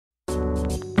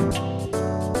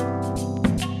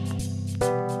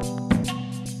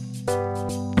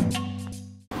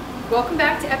Welcome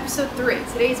back to episode 3.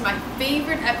 Today is my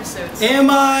favorite episode. Am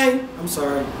I? I'm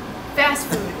sorry. Fast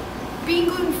food. Being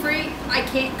gluten-free, I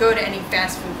can't go to any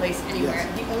fast food place anywhere.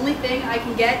 Yes. The only thing I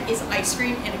can get is ice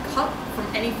cream in a cup from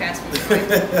any fast food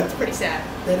joint. It's pretty sad.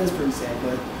 That is pretty sad,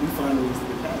 but we find ways to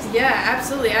get past it. Yeah,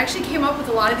 absolutely. I actually came up with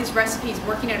a lot of these recipes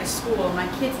working out of school. My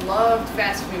kids loved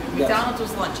fast food. Yes. McDonald's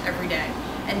was lunch every day.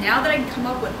 And now that I can come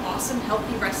up with awesome,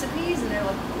 healthy recipes, and they're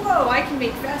like, whoa, I can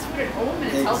make fast food at home and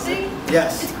it's healthy.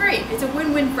 Yes. It's great. It's a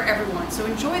win-win for everyone. So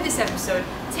enjoy this episode.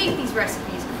 Take these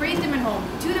recipes, create them at home,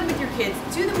 do them with your kids,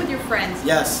 do them with your friends.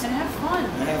 Yes. And have fun.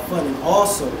 And have fun. And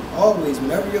also, always,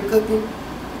 whenever you're cooking,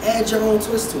 add your own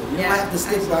twist to it. You don't have to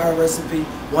stick by our recipe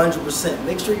 100%.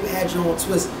 Make sure you add your own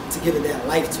twist to give it that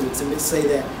life to it, to say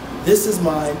that this is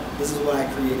mine, this is what I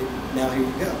created, now here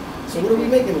you go. So what are we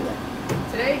making today?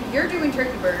 Today, you're doing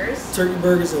turkey burgers. Turkey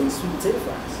burgers and sweet potato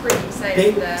fries. Pretty excited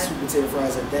Baked for that. sweet potato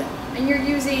fries at that. And you're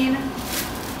using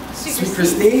Sweet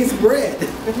Christine's bread.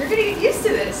 You're going to get used to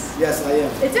this. Yes, I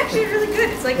am. It's actually really good.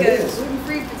 It's like a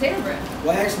gluten-free potato bread.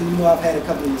 Well, actually, you know, I've had a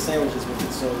couple of your sandwiches with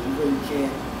it, so you really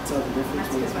can't tell the difference.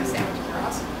 That's because my sandwiches are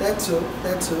awesome. That too.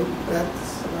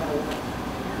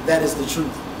 That is the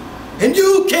truth. And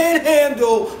you can't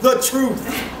handle the truth.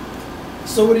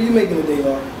 So what are you making today,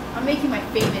 Laura? I'm making my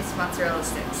famous mozzarella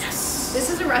sticks. Yes. This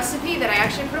is a recipe that I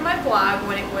actually put on my blog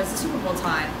when it was the Super Bowl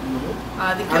time.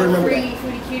 The I remember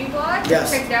Gluten-Free Foodie Cutie blog.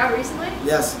 Yes. Checked it out recently.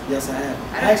 Yes, I have.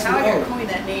 I don't know how I got coined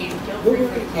that name. Gluten-Free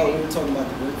Foodie Cutie. We were talking about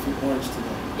the gluten-free orange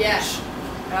today. Yeah.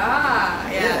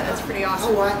 Yeah, that's pretty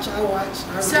awesome. I watch.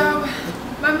 So,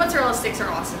 my mozzarella sticks are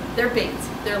awesome. They're baked,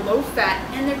 they're low fat,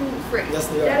 and they're gluten-free. Yes,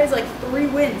 they are. That is like 3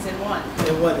 wins in one. And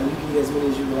you can eat as many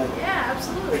as you like. Yeah,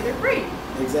 absolutely. They're great.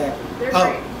 Exactly. They're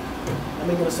great. I'm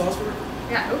making a sauce for it?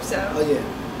 Yeah, I hope so. Oh, yeah.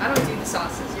 I don't do the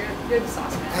sauces. You're the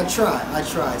sauce man. I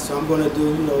try. So I'm going to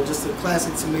do, just a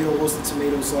classic roasted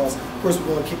tomato sauce. Of course, we're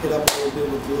going to kick it up a little bit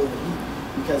with a little heat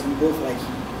because we both like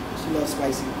heat. She loves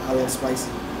spicy. I love spicy.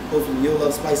 Hopefully, you'll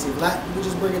love spicy. If not, we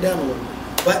just bring it down a little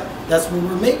bit. But that's what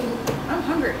we're making. I'm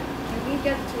hungry. Can we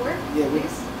get to work? Yeah,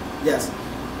 please? Yes.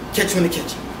 Catch you in the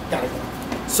kitchen. Got it.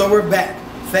 So we're back.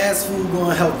 Fast food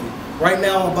going healthy. Right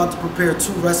now, I'm about to prepare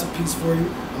 2 recipes for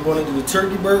you. I'm going to do the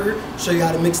turkey burger, show you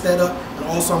how to mix that up, and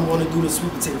also I'm going to do the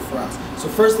sweet potato fries. So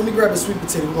first, let me grab a sweet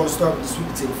potato. We're going to start with the sweet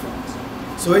potato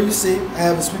fries. So here you see, I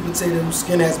have a sweet potato whose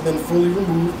skin has been fully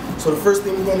removed. So the first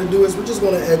thing we're going to do is we're just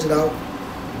going to edge it out,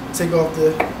 take off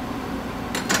the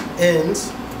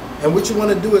ends. And what you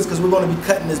want to do is, because we're going to be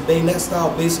cutting this bayonet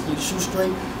style, basically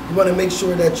shoestring, you want to make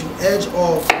sure that you edge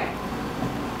off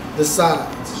the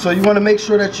sides. So you want to make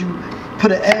sure that you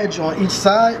put an edge on each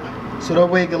side so that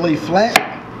way it can lay flat.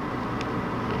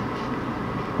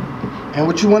 And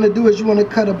what you want to do is you want to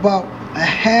cut about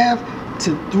 1/2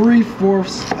 to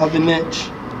 3/4 of an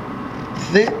inch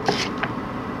thick.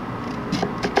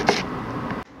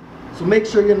 So make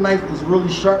sure your knife is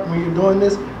really sharp when you're doing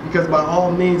this, because by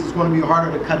all means it's going to be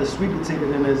harder to cut a sweet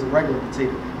potato than it is a regular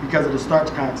potato because of the starch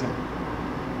content.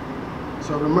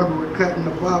 So remember, we're cutting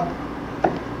about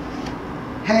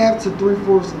 1/2 to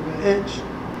 3/4 of an inch,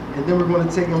 and then we're going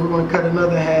to take and we're going to cut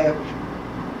another 1/2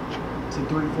 to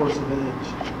 3/4 of an inch.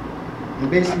 And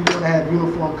basically you're going to have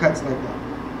uniform cuts like that.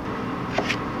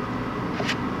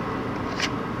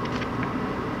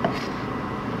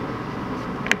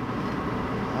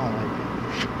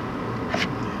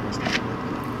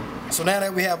 So now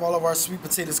that we have all of our sweet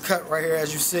potatoes cut right here,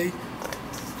 as you see,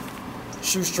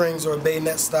 shoestrings or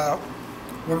bayonet style,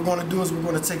 what we're going to do is we're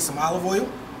going to take some olive oil.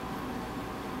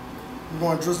 We're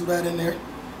going to drizzle that in there.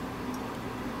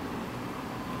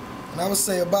 And I would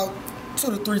say about 2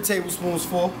 to 3 tablespoons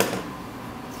full.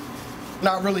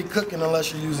 Not really cooking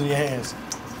unless you're using your hands.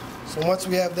 So once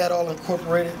we have that all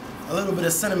incorporated, a little bit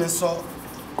of cinnamon salt,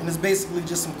 and it's basically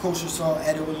just some kosher salt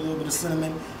added with a little bit of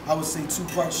cinnamon. I would say 2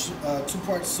 parts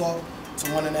salt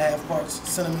to 1.5 parts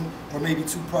cinnamon, or maybe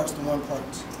 2 parts to 1 part.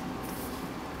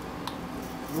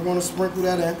 We're going to sprinkle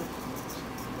that in.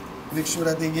 Make sure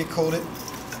that they get coated.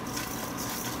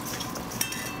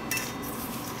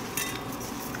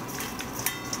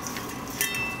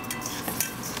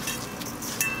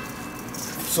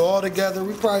 So all together,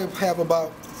 we probably have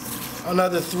about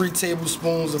another 3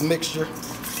 tablespoons of mixture.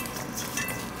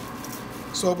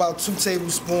 So about 2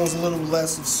 tablespoons, a little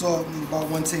less of salt, and about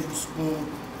 1 tablespoon,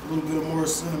 a little bit of more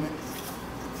cinnamon.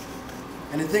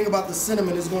 And the thing about the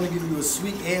cinnamon is going to give you a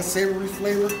sweet and savory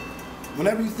flavor.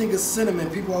 Whenever you think of cinnamon,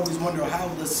 people always wonder, how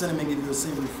does cinnamon give you a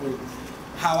savory flavor?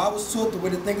 How I was taught, the way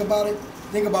to think about it,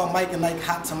 think about Mike and Ike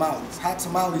hot tamales. Hot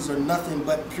tamales are nothing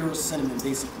but pure cinnamon,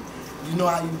 basically. You know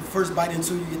how you first bite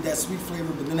into it, you get that sweet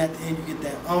flavor, but then at the end you get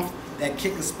that that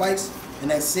kick of spice. and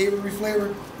that savory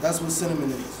flavor, that's what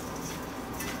cinnamon is.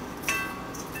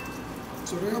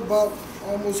 So they're about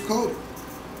almost coated.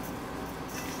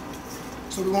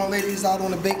 So we're gonna lay these out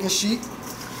on a baking sheet.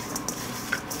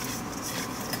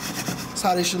 That's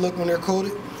how they should look when they're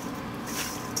coated.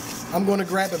 I'm gonna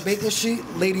grab a baking sheet,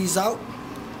 lay these out,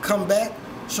 come back,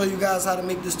 show you guys how to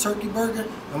make this turkey burger,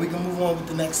 and we can move on with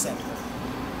the next segment.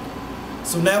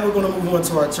 So now we're gonna move on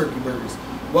to our turkey burgers.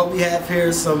 What we have here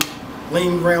is some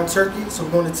lean ground turkey. So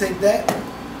we're gonna take that.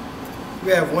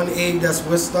 We have 1 egg that's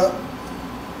whisked up.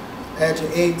 Add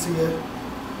your egg to your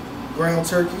ground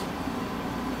turkey.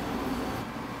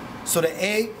 So the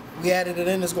egg, we added it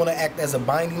in, it's gonna act as a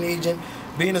binding agent.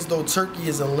 Being as though turkey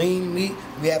is a lean meat,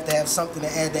 we have to have something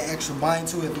to add that extra bind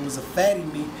to it. If it was a fatty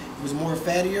meat, it was more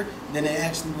fattier, then it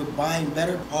actually would bind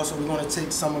better. Also, we're gonna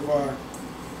take some of our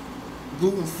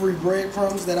gluten-free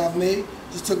breadcrumbs that I've made.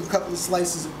 Just took a couple of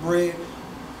slices of bread,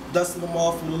 dusted them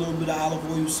off with a little bit of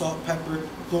olive oil, salt, pepper,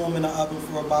 threw them in the oven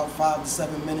for about 5 to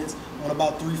 7 minutes on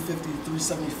about 350 to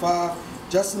 375,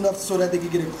 just enough so that they can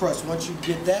get a crust. Once you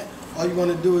get that, all you're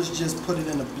gonna do is just put it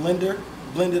in a blender,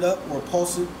 blend it up or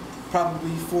pulse it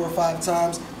probably 4 or 5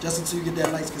 times, just until you get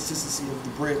that nice consistency of the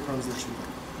breadcrumbs that you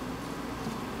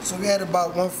like. So we add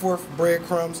about 1/4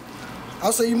 breadcrumbs.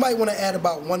 I'll say you might want to add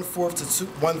about 1/4 to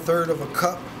 1/3 of a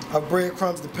cup of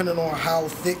breadcrumbs, depending on how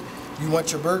thick you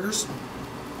want your burgers.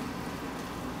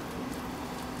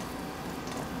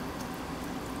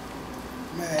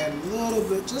 Add a little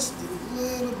bit, just a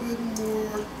little bit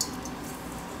more.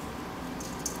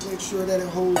 Make sure that it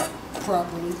holds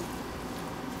properly.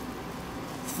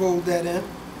 Fold that in.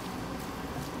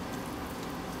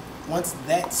 Once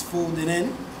that's folded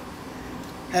in,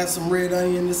 have some red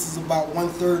onion. This is about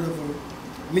 1/3 of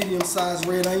a medium-sized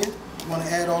red onion. You want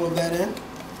to add all of that in.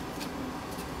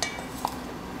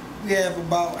 We have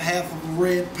about half of a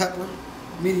red pepper,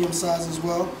 medium size as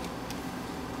well.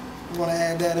 We want to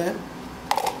add that in.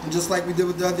 And just like we did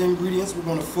with the other ingredients, we're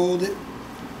going to fold it.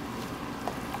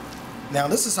 Now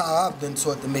this is how I've been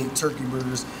taught to make turkey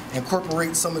burgers.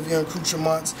 Incorporate some of your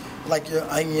accoutrements, like your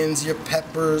onions, your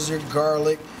peppers, your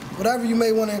garlic, whatever you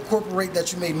may want to incorporate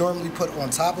that you may normally put on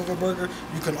top of a burger,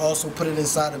 you can also put it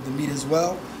inside of the meat as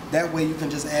well. That way you can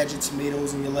just add your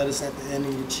tomatoes and your lettuce at the end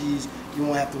and your cheese. You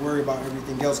won't have to worry about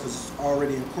everything else because it's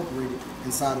already incorporated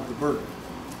inside of the burger.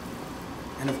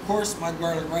 And of course, my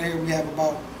garlic right here, we have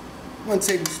about 1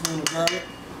 tablespoon of garlic.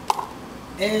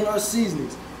 And our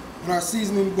seasonings. In our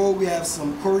seasoning bowl, we have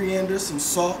some coriander, some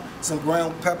salt, some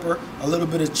ground pepper, a little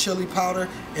bit of chili powder,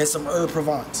 and some herb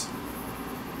Provence.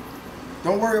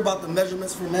 Don't worry about the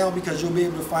measurements for now because you'll be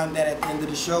able to find that at the end of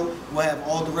the show. We'll have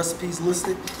all the recipes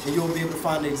listed and you'll be able to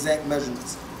find the exact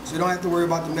measurements. So you don't have to worry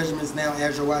about the measurements now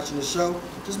as you're watching the show.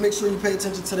 Just make sure you pay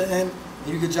attention to the end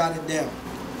and you can jot it down.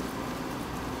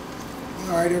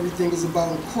 Alright, everything is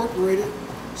about incorporated.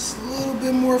 Just a little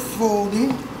bit more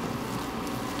folding.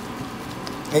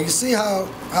 And you see how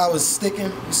it's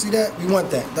sticking? You see that? We want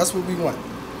that. That's what we want.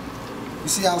 You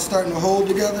see how it's starting to hold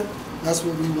together? That's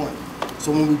what we want.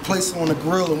 So when we place it on the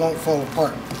grill, it won't fall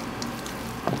apart.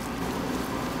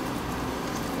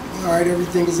 Alright,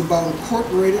 everything is about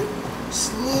incorporated.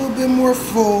 Just a little bit more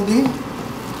folding.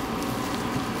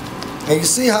 And you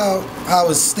see how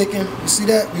it's sticking? You see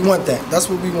that? We want that. That's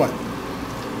what we want.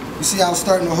 You see how it's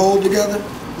starting to hold together?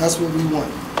 That's what we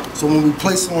want. So when we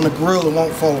place it on the grill, it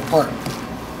won't fall apart.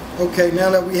 Okay, now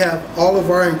that we have all of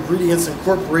our ingredients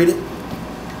incorporated,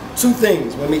 2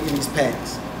 things when making these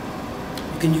patties.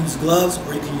 You can use gloves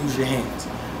or you can use your hands.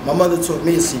 My mother taught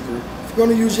me a secret. If you're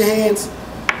going to use your hands,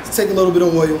 just take a little bit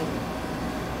of oil.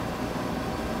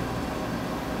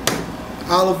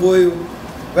 Olive oil,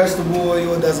 vegetable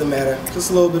oil, it doesn't matter.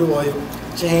 Just a little bit of oil.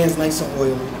 Get your hands nice and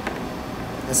oily.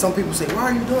 And some people say, why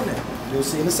are you doing that? You'll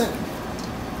see in a second.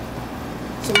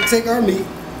 So we take our meat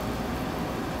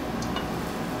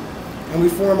and we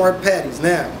form our patties.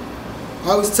 Now,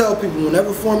 I always tell people,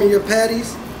 whenever forming your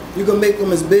patties, you can make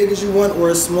them as big as you want or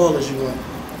as small as you want.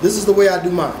 This is the way I do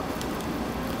mine.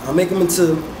 I'll make them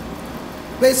into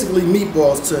basically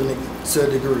meatballs to a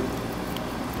degree.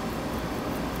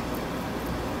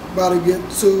 About to get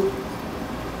 2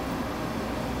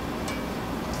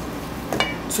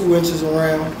 inches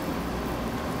around.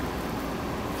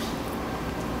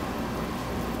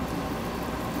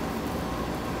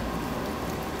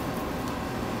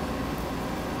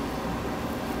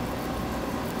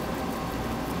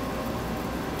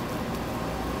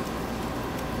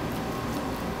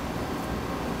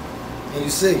 And you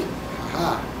see,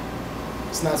 aha,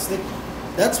 it's not sticky.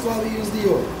 That's why we use the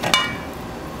oil.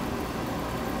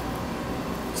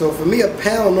 So for me, a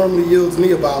pound normally yields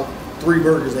me about 3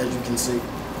 burgers, as you can see.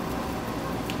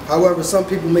 However, some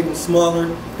people make them smaller.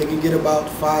 They can get about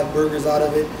 5 burgers out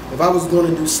of it. If I was going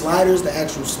to do sliders, the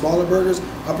actual smaller burgers,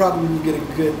 I probably would get a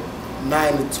good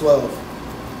 9 to 12.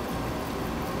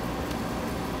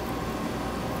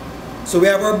 So we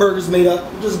have our burgers made up.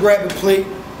 We'll just grab a plate,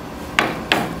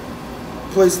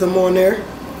 place them on there.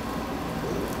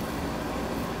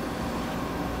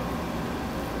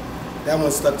 That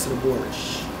one stuck to the board.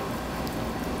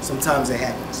 Sometimes it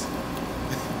happens.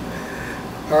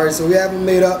 Alright, so we have them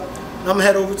made up. I'm going to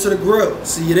head over to the grill.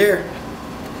 See you there.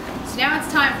 So now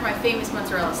it's time for my famous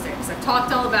mozzarella sticks. I've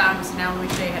talked all about them, so now let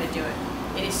me show you how to do it.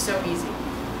 It is so easy.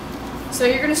 So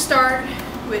you're going to start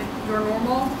with your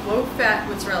normal low-fat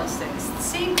mozzarella sticks. The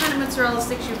same kind of mozzarella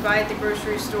sticks you buy at the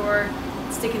grocery store,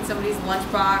 stick in somebody's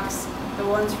lunchbox, the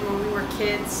ones from when we were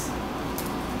kids.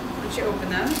 Once you open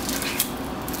them,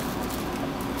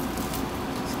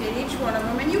 just get each one of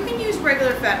them, and you can use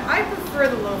regular fat. I prefer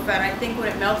the low-fat. I think when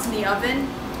it melts in the oven,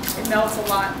 it melts a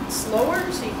lot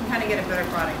slower, so you can kind of get a better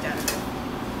product out of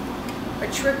it.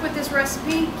 A trick with this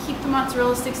recipe, keep the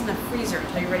mozzarella sticks in the freezer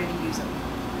until you're ready to use them.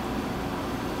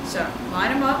 So,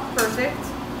 line them up, perfect.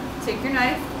 Take your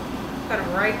knife, cut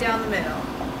them right down the middle.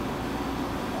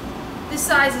 This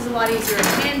size is a lot easier to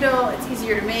handle, it's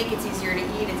easier to make, it's easier to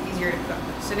eat, it's easier to cook.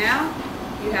 So now,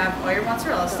 you have all your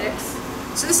mozzarella sticks.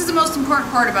 So this is the most important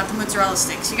part about the mozzarella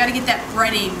sticks. You gotta get that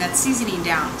breading, that seasoning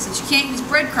down. Since you can't use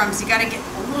breadcrumbs, you gotta get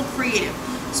a little creative.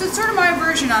 So it's sort of my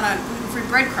version on a gluten-free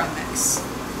breadcrumb mix.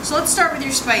 So let's start with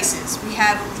your spices. We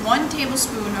have 1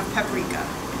 tablespoon of paprika.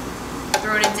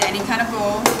 Throw it into any kind of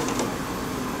bowl.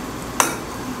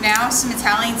 Now some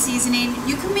Italian seasoning.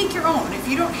 You can make your own. If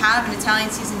you don't have an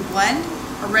Italian seasoned blend,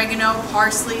 oregano,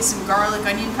 parsley, some garlic,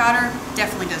 onion powder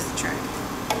definitely does the trick.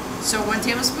 So 1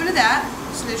 tablespoon of that.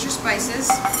 So there's your spices.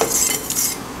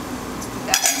 Let's put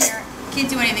that in here. Can't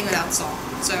do anything without salt.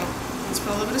 So let's put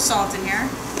a little bit of salt in here.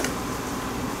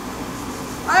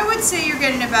 I would say you're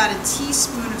getting about a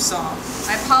teaspoon of salt.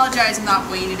 I apologize, I'm not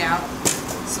weighing it out.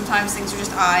 Sometimes things are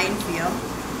just eye and feel.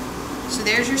 So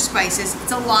there's your spices.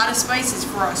 It's a lot of spices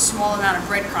for a small amount of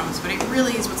breadcrumbs, but it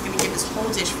really is what's going to give this whole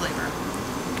dish flavor.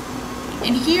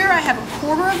 And here I have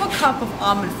 1/4 cup of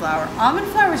almond flour. Almond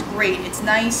flour is great. It's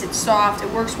nice, it's soft,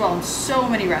 it works well in so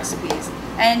many recipes.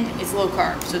 And it's low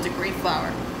carb, so it's a great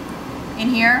flour. In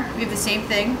here, we have the same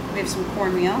thing. We have some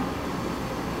cornmeal.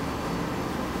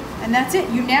 And that's it.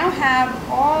 You now have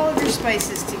all of your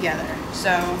spices together. So,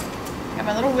 I got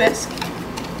my little whisk.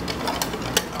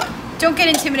 Don't get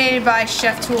intimidated by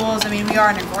chef tools. I mean, we are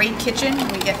in a great kitchen.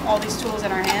 We get all these tools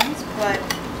in our hands, but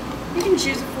you can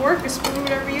choose a fork, a spoon,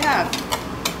 whatever you have.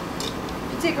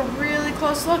 If you take a really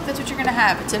close look, that's what you're gonna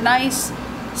have. It's a nice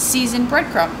seasoned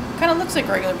breadcrumb. Kind of looks like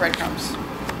regular breadcrumbs.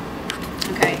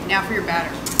 Okay, now for your batter.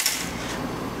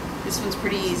 This one's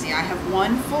pretty easy. I have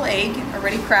 1 full egg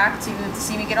already cracked, so you don't have to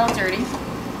see me get all dirty,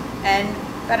 and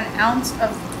about 1 ounce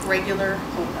of regular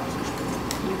whole milk.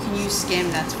 You can use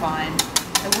skim, that's fine.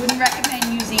 I wouldn't recommend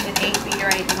using an egg beater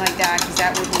or anything like that, because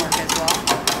that wouldn't work as well.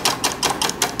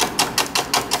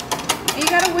 And you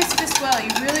gotta whisk this well.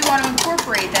 You really want to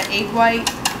incorporate that egg white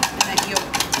and that yolk.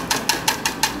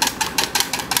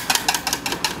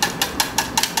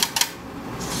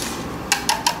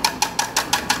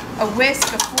 A whisk,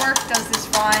 a fork does this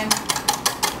fine.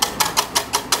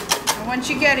 And once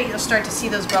you get it, you'll start to see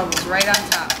those bubbles right on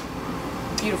top.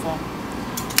 Beautiful.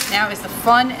 Now is the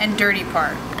fun and dirty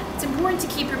part. It's important to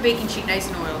keep your baking sheet nice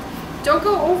and oiled. Don't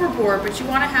go overboard, but you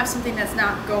want to have something that's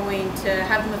not going to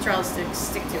have the mozzarella sticks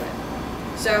stick to it.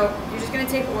 So you're just going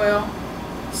to take oil.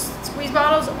 Squeeze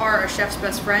bottles are a chef's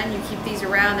best friend. You keep these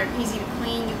around. They're easy to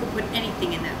clean. You can put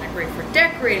anything in them. They're great for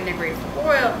decorating. They're great for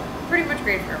oil. Pretty much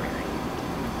great for everything.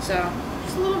 So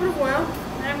just a little bit of oil.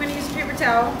 And I'm going to use a paper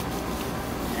towel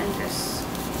and just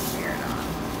smear it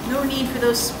on. No need for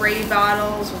those spray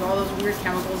bottles with all those weird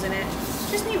chemicals in it.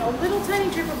 Just need a little tiny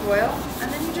drip of oil,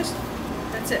 and then you just,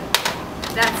 that's it.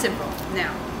 That's simple.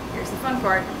 Now, here's the fun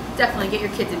part. Definitely get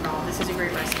your kids involved. This is a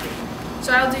great recipe.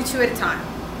 So I'll do 2 at a time.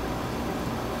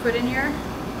 Put in your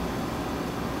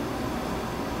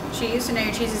cheese. So now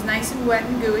your cheese is nice and wet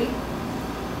and gooey.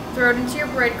 Throw it into your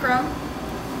breadcrumb.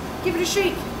 Give it a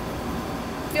shake.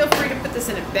 Feel free to put this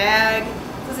in a bag.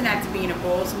 It doesn't have to be in a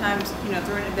bowl. Sometimes, you know,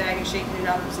 throwing it in a bag and shaking it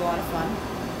up is a lot of fun.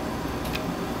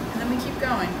 And then we keep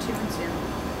going, 2 and 2.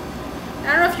 I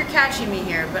don't know if you're catching me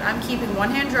here, but I'm keeping 1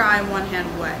 hand dry and 1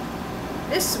 hand wet.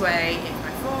 This way, if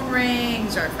my phone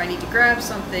rings or if I need to grab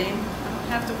something, I don't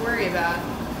have to worry about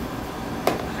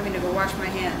having to go wash my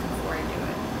hands before I do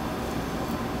it.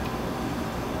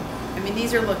 I mean,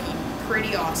 these are looking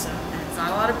pretty awesome. And it's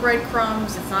not a lot of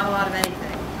breadcrumbs, it's not a lot of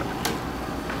anything.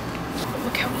 But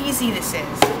look how easy this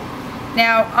is.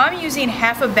 Now, I'm using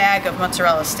half a bag of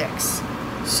mozzarella sticks.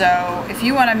 So if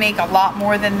you want to make a lot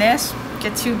more than this,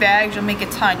 get 2 bags, you'll make a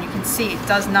ton. You can see it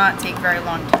does not take very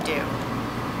long to do.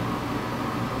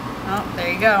 Oh,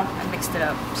 there you go. I mixed it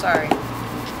up. Sorry.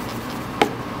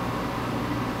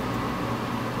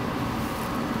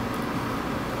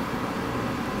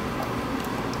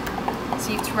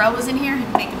 See, if Terrell was in here, he'd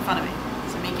be making fun of me.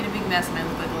 So I'm making a big mess and I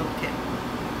look like a little kid.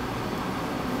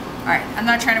 Alright, I'm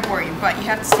not trying to bore you, but you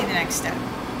have to see the next step.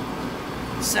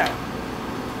 So,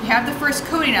 you have the first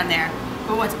coating on there,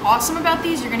 but what's awesome about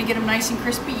these, you're going to get them nice and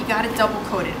crispy, you got it double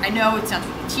coated. I know it sounds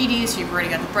really tedious, you've already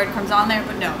got the breadcrumbs on there,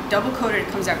 but no, double coated, it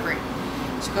comes out great.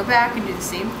 So go back and do the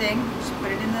same thing, just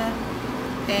put it in the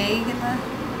egg and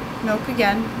the milk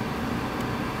again.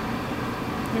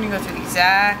 You're going to go through the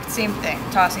exact same thing,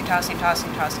 tossing, tossing,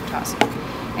 tossing, tossing, tossing.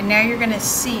 And now you're going to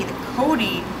see the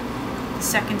coating the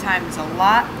second time is a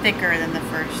lot thicker than the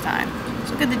first time.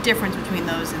 So look at the difference between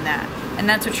those and that. And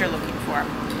that's what you're looking for.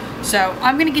 So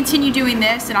I'm going to continue doing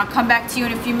this and I'll come back to you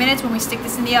in a few minutes when we stick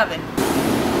this in the oven.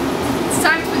 It's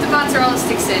time to put the mozzarella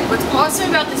sticks in. What's awesome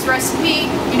about this recipe,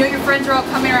 you know your friends are all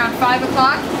coming around 5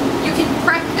 o'clock, you can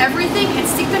prep everything and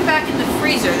stick them back in the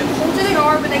freezer. The colder they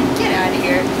are when they get out of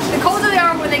here, the colder they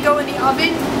are when they go in the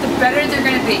oven, the better they're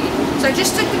going to be. So I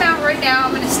just took them out right now.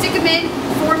 I'm going to stick them in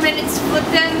 4 minutes, flip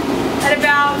them at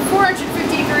about 450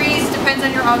 degrees, depends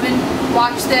on your oven.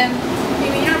 Watch them.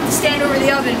 Maybe you don't have to stand over the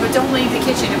oven, but don't leave the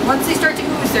kitchen. And once they start to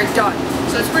ooze, they're done.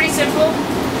 So it's pretty simple.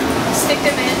 Stick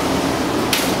them in.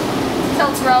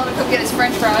 Tell Terrell to come get his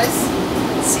French fries.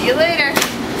 See you later.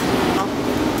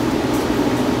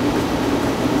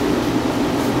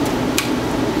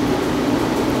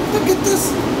 Look at this.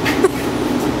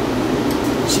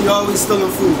 She always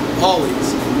stealing food.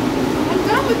 Always. I'm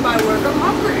done with my work. I'm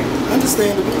hungry.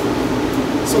 Understandable.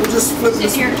 So we just flip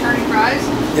this. Sitting here turning fries?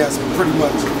 Yes, pretty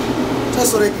much.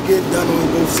 Just so they can get done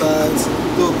on both sides. A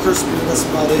little crispy, that's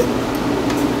about it.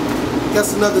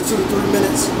 Guess another 2 to 3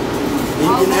 minutes. And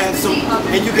you can have some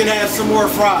and you can have some more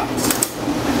fries.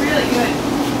 Really good.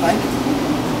 Thank you.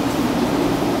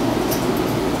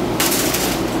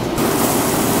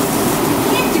 You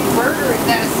can't do burger with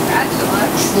that spatula.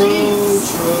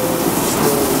 True.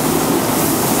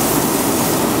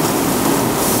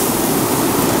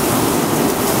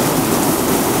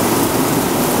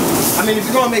 I mean, if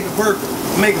you're gonna make a burger,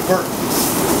 make a burger.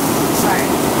 Right.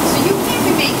 So you can't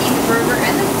be making the burger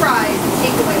and the fries and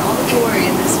take away all the glory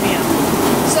in this meal.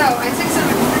 So I took some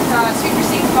sweet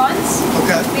received buns.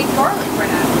 Okay. Made garlic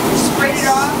bread out of it. Just sprayed it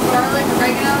off, garlic,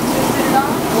 oregano, twisted it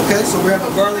off. Okay, so we have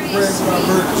a garlic bread with our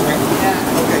burgers, right?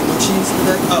 Yeah. Okay, no cheese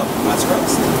today. Oh, mozzarella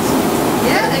sticks.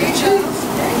 Yeah, there you go.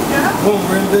 There you go. Boom,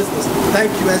 we're in business.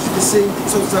 Thank you. As you can see, it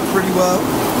toast up pretty well.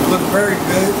 Look very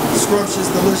good. Scrumptious,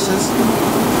 delicious.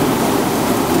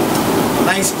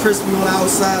 Nice crispy on the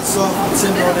outside, soft and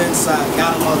tender on the inside.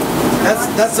 Gotta love it.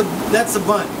 That's a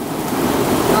bun.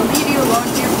 I'll leave you alone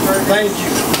to your burger. Thank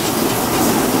you.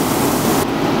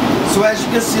 So as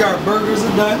you can see, our burgers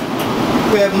are done.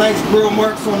 We have nice grill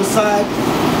marks on the side,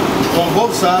 on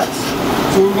both sides.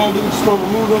 So what we're gonna do is just gonna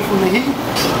remove them from the heat.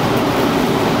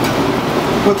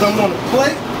 Put them on a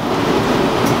plate.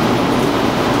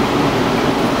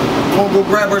 We're gonna go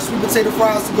grab our sweet potato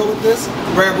fries to go with this.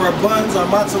 Grab our buns, our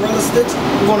mozzarella sticks.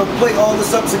 We're gonna plate all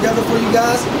this up together for you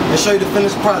guys and show you the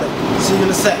finished product. See you in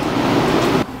a sec.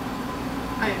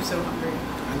 I am so hungry.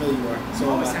 I know you are. So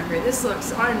I'm always hungry. This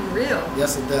looks unreal.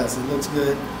 Yes, it does. It looks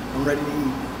good. I'm ready to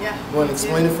eat. Yeah. You want to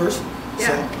explain it first? Yeah.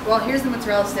 So, Well, here's the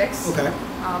mozzarella sticks. okay.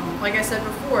 Like I said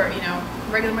before, you know,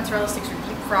 regular mozzarella sticks are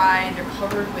deep fried. They're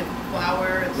covered with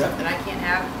flour and stuff that I can't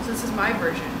have. So this is my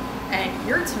version. And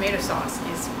your tomato sauce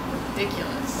is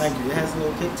ridiculous. Thank you. It has a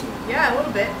little kick to it. Yeah, a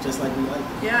little bit. Just like we like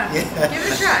it. Yeah. Give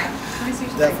it a try. Let me see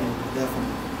what you Definitely,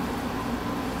 definitely.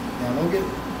 Now don't get.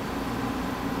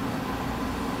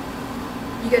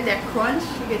 You get that crunch,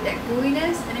 you get that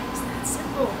gooiness, and it was that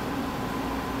simple.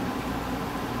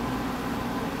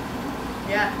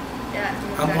 Yeah, yeah.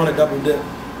 I'm going to double dip. Yeah,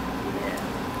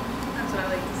 that's what I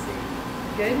like to see.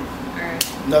 Good? Alright.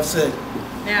 Enough said.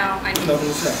 Now, I need, Enough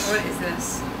said. what is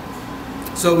this?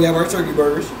 So we have our turkey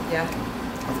burgers. Yeah.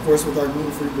 Of course, with our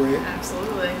gluten-free bread.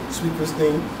 Absolutely. Sweet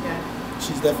Christine. Yeah.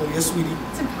 She's definitely a sweetie.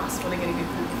 It's impossible to get a good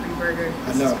gluten-free burger.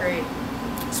 I This know. is great.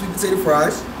 Sweet potato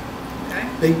fries. Okay.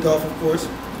 Baked off, of course.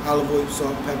 Olive oil,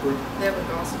 salt, pepper. They look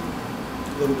awesome.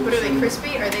 A little bit But of are they sugar.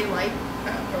 crispy? Are they like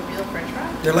a real French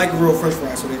fry? They're like real French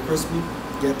fries, so they're crispy,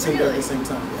 yet tender at Really? the same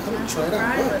time. Yeah, I'm gonna try it Fry?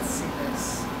 out. Yeah. Let's see this.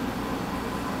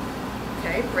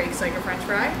 Okay, breaks like a French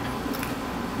fry.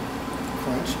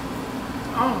 Crunch.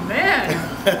 Oh man!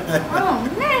 Oh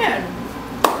man!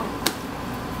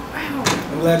 Wow!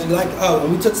 Let glad you like it. Oh,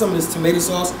 and we took some of this tomato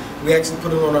sauce. We actually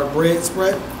put it on our bread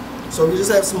spread. So we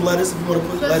just have some lettuce if you want to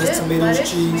put So lettuce, tomatoes,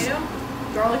 cheese.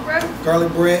 Tomato, garlic bread.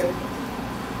 Garlic bread.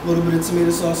 A little bit of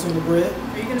tomato sauce on the bread.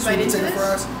 Are you going to bite into this?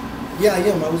 Fries. Yeah, I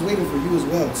am. I was waiting for you as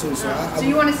well, too. So, so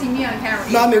you want to see me on camera?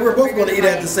 No, I mean, we're both going to eat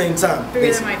at the same time.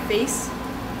 Bigger than my face?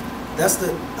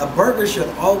 A burger should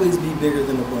always be bigger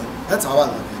than the bun. That's how I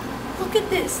look at it. Look at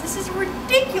this. This is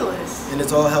ridiculous. And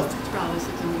it's all healthy. Wow, this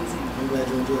looks amazing. I'm glad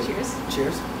you enjoyed it. Cheers.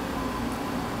 Cheers.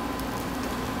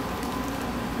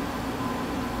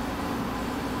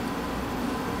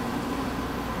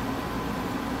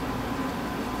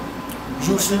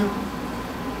 Juicy,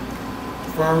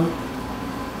 firm,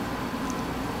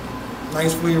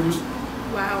 nice flavors.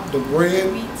 Wow. The bread,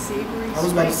 sweet, savory, I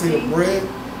was about to say spicy. the bread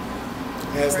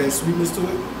has that sweetness to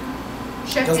it.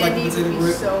 Chef Just like Andy potato would be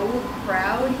bread. so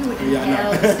proud. He would Yeah, I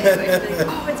know. inhale the sandwich. Like,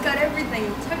 oh, it's got everything.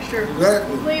 The texture,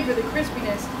 Exactly. the flavor, the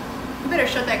crispiness. You better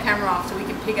shut that camera off so we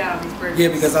can pig out on these burgers. Yeah,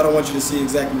 because I don't want you to see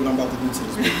exactly what I'm about to do to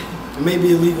this burger. It may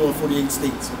be illegal in 48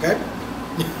 states, okay?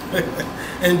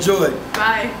 Enjoy.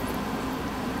 Bye.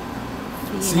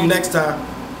 See you next time.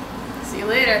 See you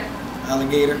later.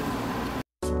 Alligator.